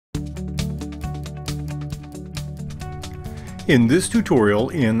In this tutorial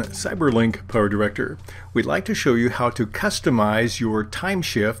in CyberLink PowerDirector, we'd like to show you how to customize your time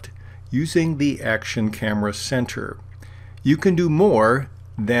shift using the Action Camera Center. You can do more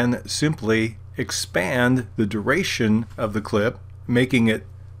than simply expand the duration of the clip, making it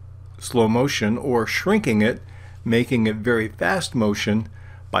slow motion, or shrinking it, making it very fast motion,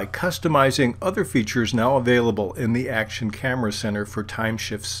 by customizing other features now available in the Action Camera Center for time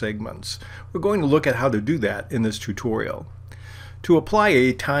shift segments. We're going to look at how to do that in this tutorial. To apply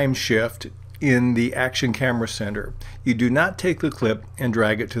a time shift in the Action Camera Center, you do not take the clip and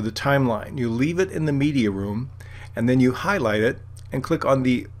drag it to the timeline. You leave it in the media room, and then you highlight it and click on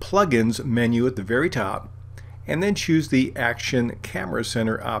the Plugins menu at the very top, and then choose the Action Camera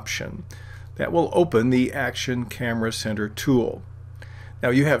Center option. That will open the Action Camera Center tool.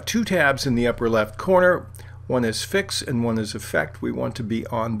 Now you have two tabs in the upper left corner. One is Fix and one is Effect. We want to be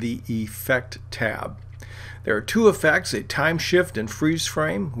on the Effect tab. There are two effects, a time shift and freeze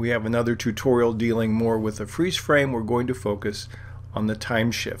frame. We have another tutorial dealing more with the freeze frame. We're going to focus on the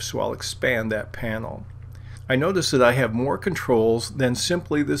time shift, so I'll expand that panel. I notice that I have more controls than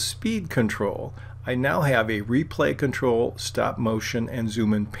simply the speed control. I now have a replay control, stop motion, and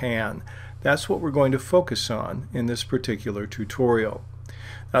zoom and pan. That's what we're going to focus on in this particular tutorial.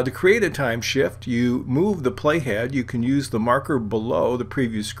 Now, to create a time shift, you move the playhead. You can use the marker below the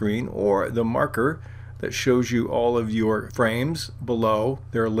preview screen or the marker that shows you all of your frames below.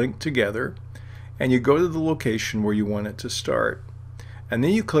 They're linked together, and you go to the location where you want it to start. And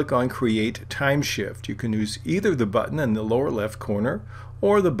then you click on Create Time Shift. You can use either the button in the lower left corner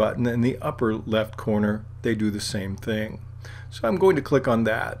or the button in the upper left corner. They do the same thing. So I'm going to click on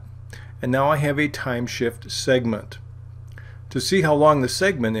that. And now I have a time shift segment. To see how long the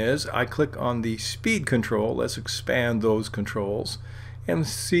segment is, I click on the speed control. Let's expand those controls. And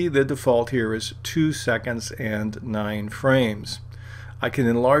see the default here is 2 seconds and 9 frames. I can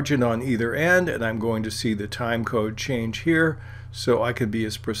enlarge it on either end, and I'm going to see the time code change here so I can be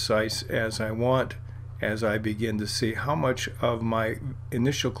as precise as I want as I begin to see how much of my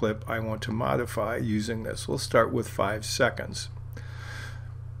initial clip I want to modify using this. We'll start with 5 seconds.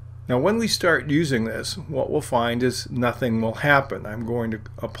 Now when we start using this, what we'll find is nothing will happen. I'm going to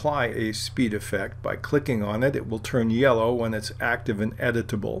apply a speed effect by clicking on it. It will turn yellow when it's active and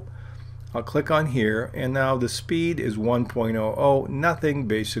editable. I'll click on here, and now the speed is 1.00. Nothing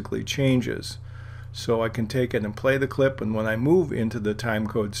basically changes. So I can take it and play the clip, and when I move into the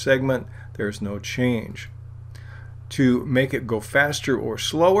timecode segment, there's no change. To make it go faster or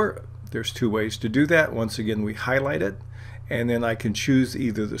slower, there's two ways to do that. Once again, we highlight it, and then I can choose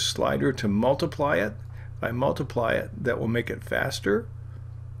either the slider to multiply it. If I multiply it, that will make it faster.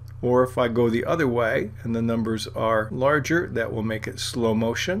 Or if I go the other way and the numbers are larger, that will make it slow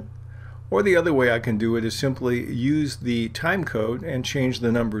motion. Or the other way I can do it is simply use the time code and change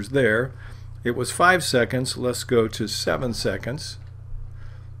the numbers there. It was 5 seconds. Let's go to 7 seconds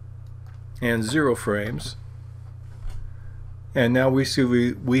and 0 frames. And now we see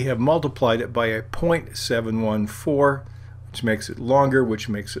we have multiplied it by a 0.714, which makes it longer, which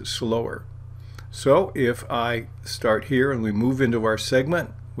makes it slower. So if I start here and we move into our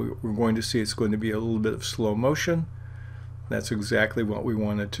segment, we're going to see it's going to be a little bit of slow motion. That's exactly what we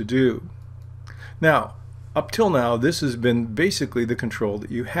wanted to do. Now, up till now, this has been basically the control that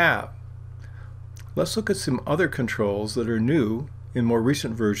you have. Let's look at some other controls that are new in more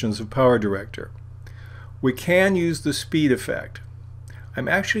recent versions of PowerDirector. We can use the speed effect. I'm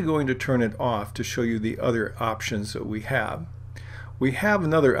actually going to turn it off to show you the other options that we have. We have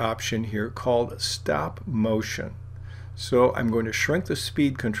another option here called stop motion. So I'm going to shrink the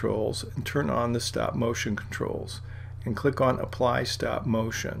speed controls and turn on the stop motion controls and click on Apply Stop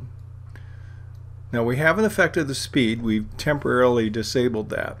Motion. Now we haven't affected the speed. We've temporarily disabled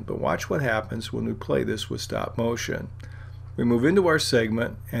that, but watch what happens when we play this with stop motion. We move into our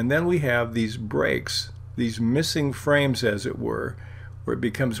segment, and then we have these breaks, these missing frames as it were, where it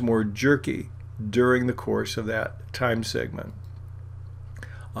becomes more jerky during the course of that time segment.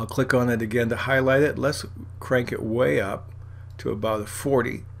 I'll click on it again to highlight it. Let's crank it way up to about a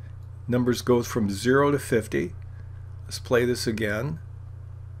 40. Numbers go from 0 to 50. Let's play this again.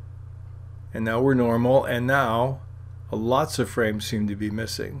 And now we're normal, and now lots of frames seem to be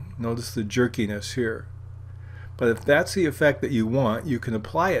missing. Notice the jerkiness here. But if that's the effect that you want, you can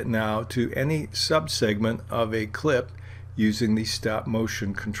apply it now to any subsegment of a clip using the stop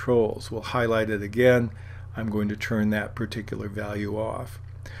motion controls. We'll highlight it again. I'm going to turn that particular value off.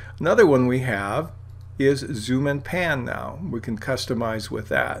 Another one we have is zoom and pan now. We can customize with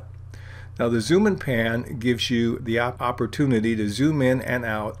that. Now the zoom and pan gives you the opportunity to zoom in and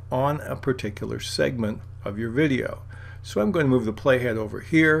out on a particular segment of your video. So I'm going to move the playhead over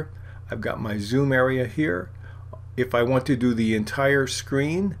here. I've got my zoom area here. If I want to do the entire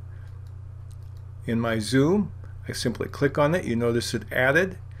screen in my zoom, I simply click on it. You notice it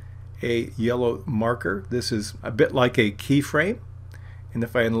added a yellow marker. This is a bit like a keyframe. And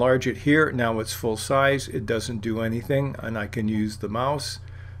if I enlarge it here, now it's full size. It doesn't do anything, and I can use the mouse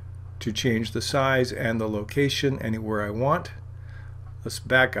to change the size and the location anywhere I want. Let's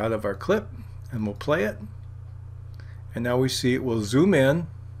back out of our clip and we'll play it. And now we see it will zoom in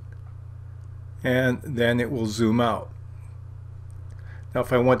and then it will zoom out. Now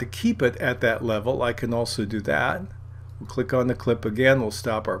if I want to keep it at that level, I can also do that. We'll click on the clip again, we'll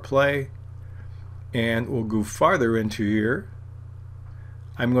stop our play, and we'll go farther into here.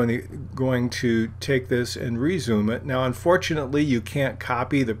 I'm going to take this and rezoom it. Now unfortunately you can't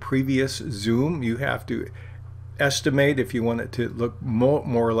copy the previous zoom. You have to estimate if you want it to look more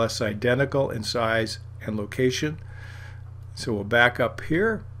or less identical in size and location. So we'll back up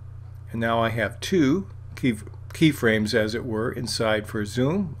here, and now I have two keyframes, as it were, inside for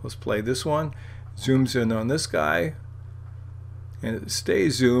zoom. Let's play this one. Zooms in on this guy, and it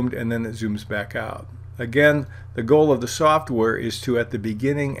stays zoomed, and then it zooms back out. Again, the goal of the software is to, at the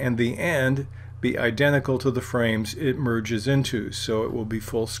beginning and the end, be identical to the frames it merges into, so it will be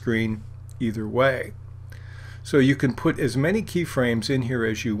full screen either way. So you can put as many keyframes in here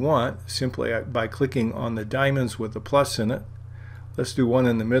as you want simply by clicking on the diamonds with the plus in it. Let's do one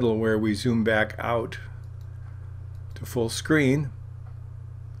in the middle where we zoom back out to full screen.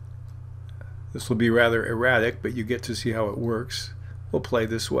 This will be rather erratic, but you get to see how it works. We'll play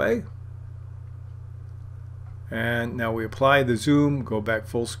this way. And now we apply the zoom, go back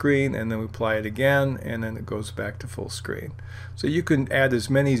full screen, and then we apply it again, and then it goes back to full screen. So you can add as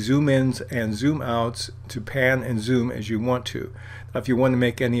many zoom ins and zoom outs to pan and zoom as you want to. Now if you want to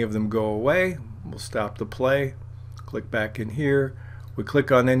make any of them go away, we'll stop the play, click back in here. We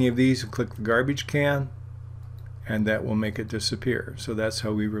click on any of these and click the garbage can, and that will make it disappear. So that's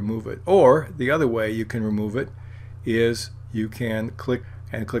how we remove it. Or the other way you can remove it is you can click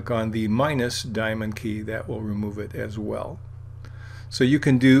on the minus diamond key. That will remove it as well. So you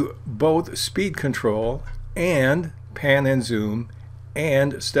can do both speed control and pan and zoom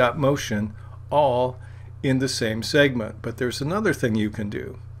and stop motion all in the same segment. But there's another thing you can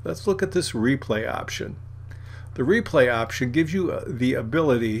do. Let's look at this replay option. The replay option gives you the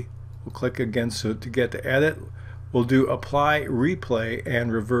ability, we'll click against it to get to edit. We'll do apply, replay,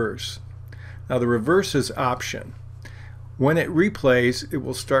 and reverse. Now the reverse is option. When it replays, it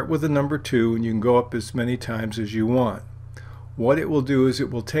will start with the number 2, and you can go up as many times as you want. What it will do is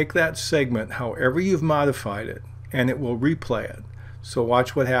it will take that segment, however you've modified it, and it will replay it. So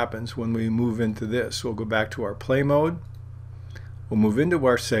watch what happens when we move into this. We'll go back to our play mode. We'll move into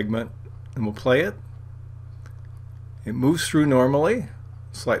our segment, and we'll play it. It moves through normally,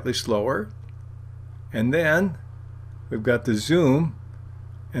 slightly slower. And then we've got the zoom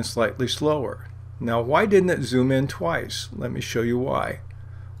and slightly slower. Now why didn't it zoom in twice? Let me show you why.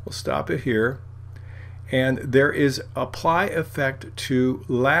 We'll stop it here, and there is apply effect to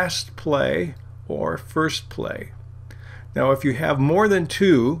last play or first play. Now if you have more than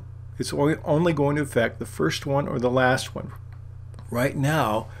 2, it's only going to affect the first one or the last one. Right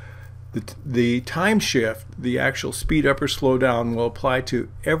now the time shift, the actual speed up or slow down, will apply to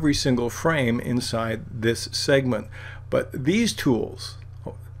every single frame inside this segment. But these tools,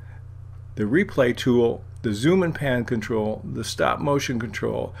 the replay tool, the zoom and pan control, the stop motion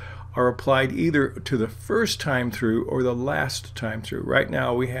control, are applied either to the first time through or the last time through. Right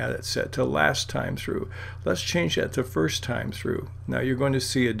now we had it set to last time through. Let's change that to first time through. Now you're going to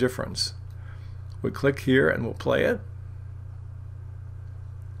see a difference. We click here and we'll play it.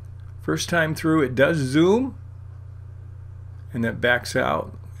 First time through it does zoom and then backs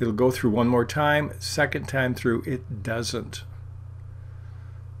out. It'll go through one more time. Second time through it doesn't.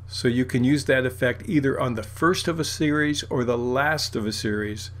 So you can use that effect either on the first of a series or the last of a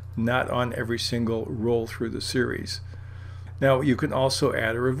series, not on every single roll through the series. Now you can also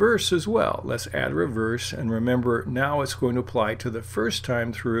add a reverse as well. Let's add a reverse, and remember now it's going to apply to the first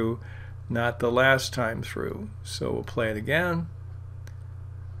time through, not the last time through. So we'll play it again.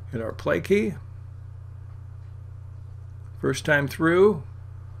 Hit our play key. First time through,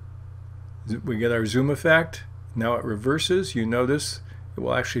 we get our zoom effect. Now it reverses. You notice it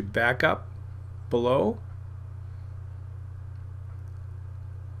will actually back up below.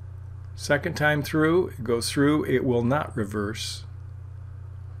 Second time through, it goes through, it will not reverse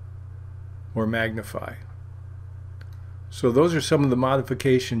or magnify. So those are some of the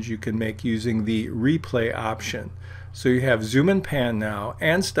modifications you can make using the replay option. So you have zoom and pan now,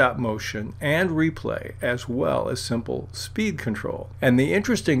 and stop motion, and replay, as well as simple speed control. And the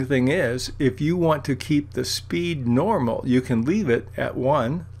interesting thing is, if you want to keep the speed normal, you can leave it at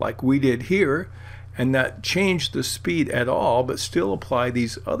 1, like we did here, and not change the speed at all, but still apply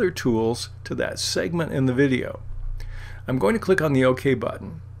these other tools to that segment in the video. I'm going to click on the OK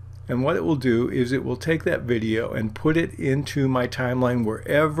button. And what it will do is it will take that video and put it into my timeline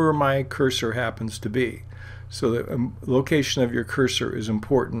wherever my cursor happens to be. So the location of your cursor is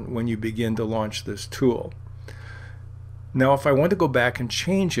important when you begin to launch this tool. Now if I want to go back and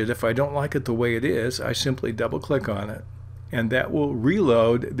change it, if I don't like it the way it is, I simply double click on it, and that will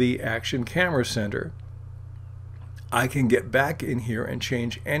reload the Action Camera Center. I can get back in here and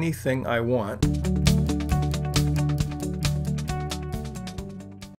change anything I want.